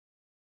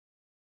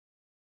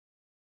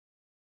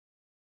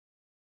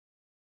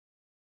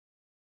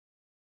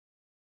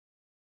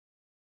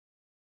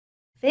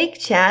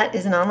FakeChat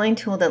is an online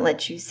tool that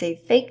lets you save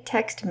fake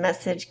text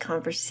message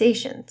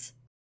conversations.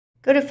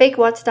 Go to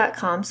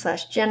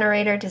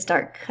fakewats.com/generator to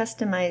start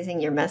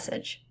customizing your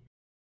message.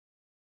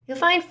 You'll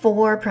find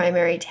 4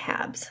 primary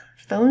tabs.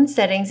 Phone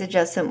settings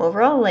adjust some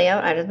overall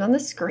layout items on the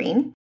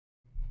screen.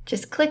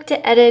 Just click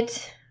to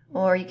edit,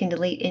 or you can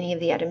delete any of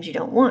the items you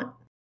don't want.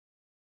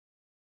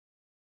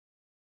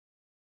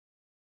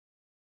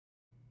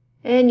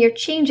 And your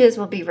changes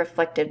will be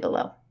reflected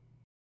below.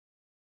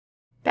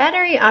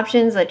 Battery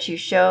options let you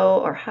show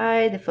or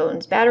hide the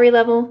phone's battery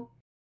level,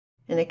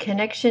 and the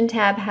connection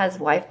tab has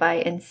Wi-Fi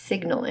and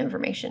signal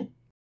information.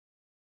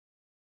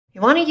 You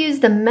want to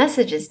use the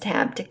Messages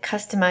tab to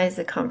customize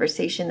the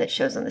conversation that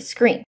shows on the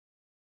screen.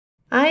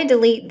 I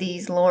delete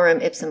these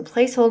lorem ipsum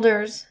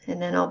placeholders,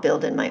 and then I'll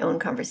build in my own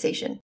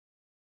conversation.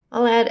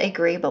 I'll add a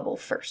gray bubble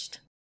first.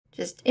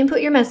 Just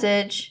input your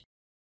message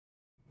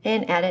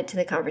and add it to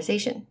the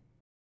conversation.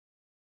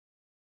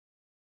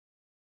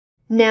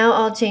 Now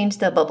I'll change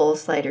the bubble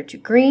slider to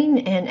green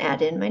and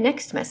add in my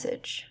next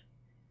message.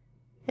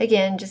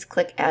 Again, just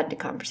click Add to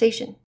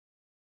Conversation.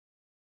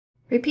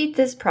 Repeat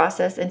this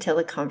process until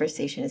the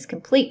conversation is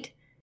complete.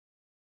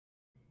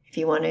 If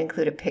you want to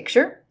include a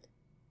picture,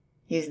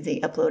 use the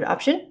Upload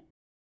option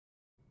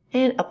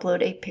and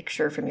upload a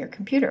picture from your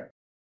computer.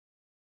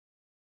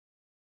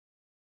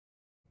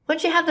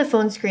 Once you have the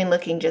phone screen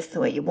looking just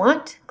the way you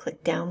want,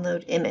 click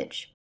Download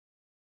Image.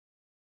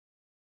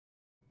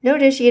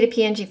 Notice you get a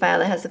PNG file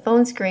that has the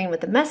phone screen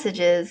with the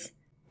messages,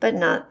 but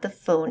not the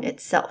phone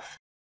itself.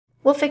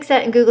 We'll fix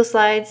that in Google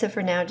Slides, so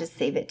for now, just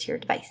save it to your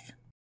device.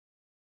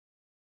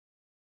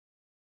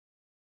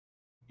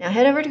 Now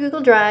head over to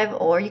Google Drive,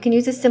 or you can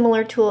use a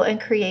similar tool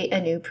and create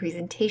a new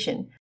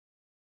presentation.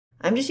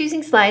 I'm just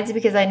using Slides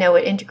because I know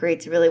it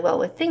integrates really well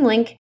with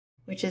ThingLink,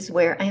 which is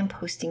where I am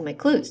posting my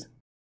clues.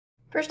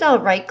 First, I'll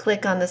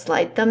right-click on the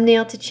slide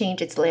thumbnail to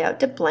change its layout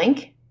to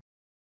blank.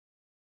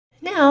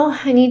 Now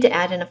I need to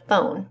add in a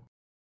phone.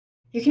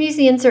 You can use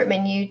the Insert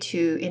menu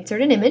to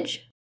insert an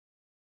image.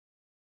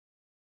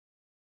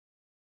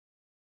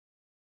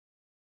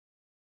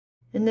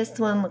 And this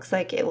one looks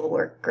like it will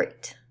work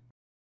great.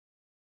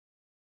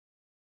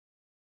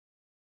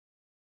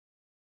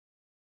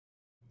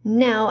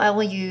 Now I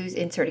will use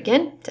Insert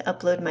again to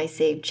upload my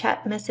saved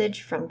chat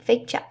message from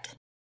FakeChat.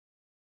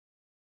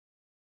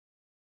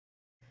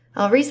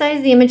 I'll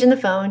resize the image in the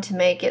phone to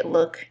make it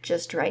look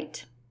just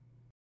right.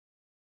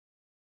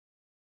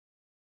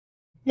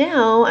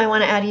 Now I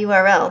want to add a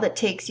URL that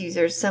takes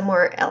users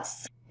somewhere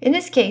else. In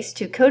this case,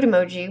 to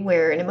Codemoji,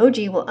 where an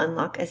emoji will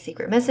unlock a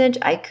secret message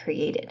I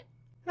created.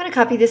 I'm going to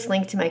copy this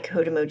link to my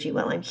Codemoji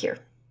while I'm here.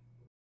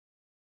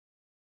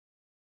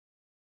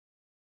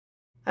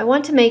 I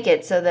want to make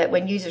it so that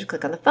when users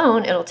click on the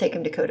phone, it'll take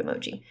them to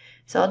Codemoji.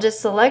 So I'll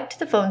just select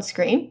the phone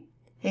screen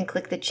and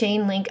click the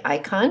chain link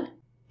icon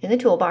in the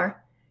toolbar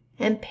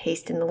and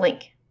paste in the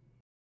link.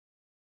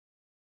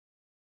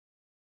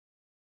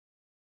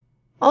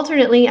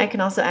 Alternately, I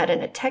can also add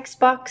in a text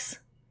box,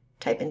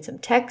 type in some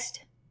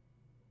text,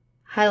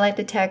 highlight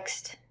the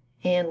text,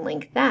 and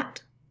link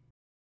that.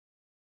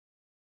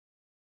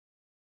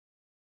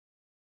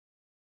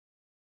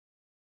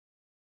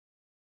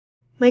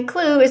 My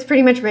clue is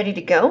pretty much ready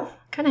to go.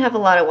 Kind of have a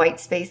lot of white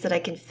space that I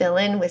can fill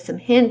in with some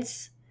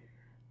hints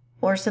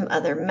or some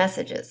other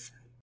messages.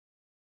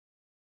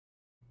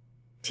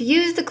 To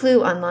use the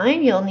clue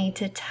online, you'll need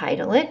to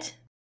title it,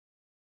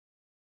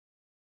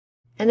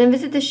 and then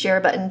visit the Share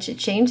button to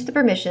change the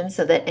permissions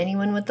so that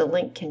anyone with the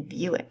link can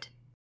view it.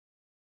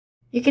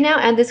 You can now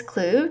add this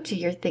clue to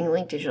your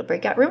ThingLink digital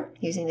breakout room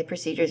using the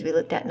procedures we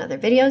looked at in other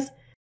videos.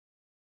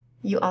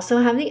 You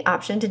also have the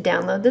option to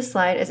download the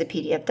slide as a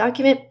PDF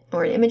document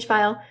or an image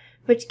file,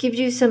 which gives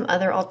you some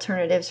other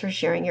alternatives for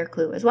sharing your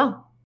clue as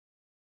well.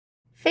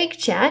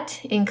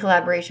 FakeChat, in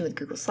collaboration with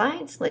Google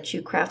Slides, lets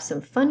you craft some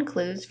fun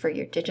clues for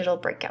your digital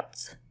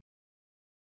breakouts.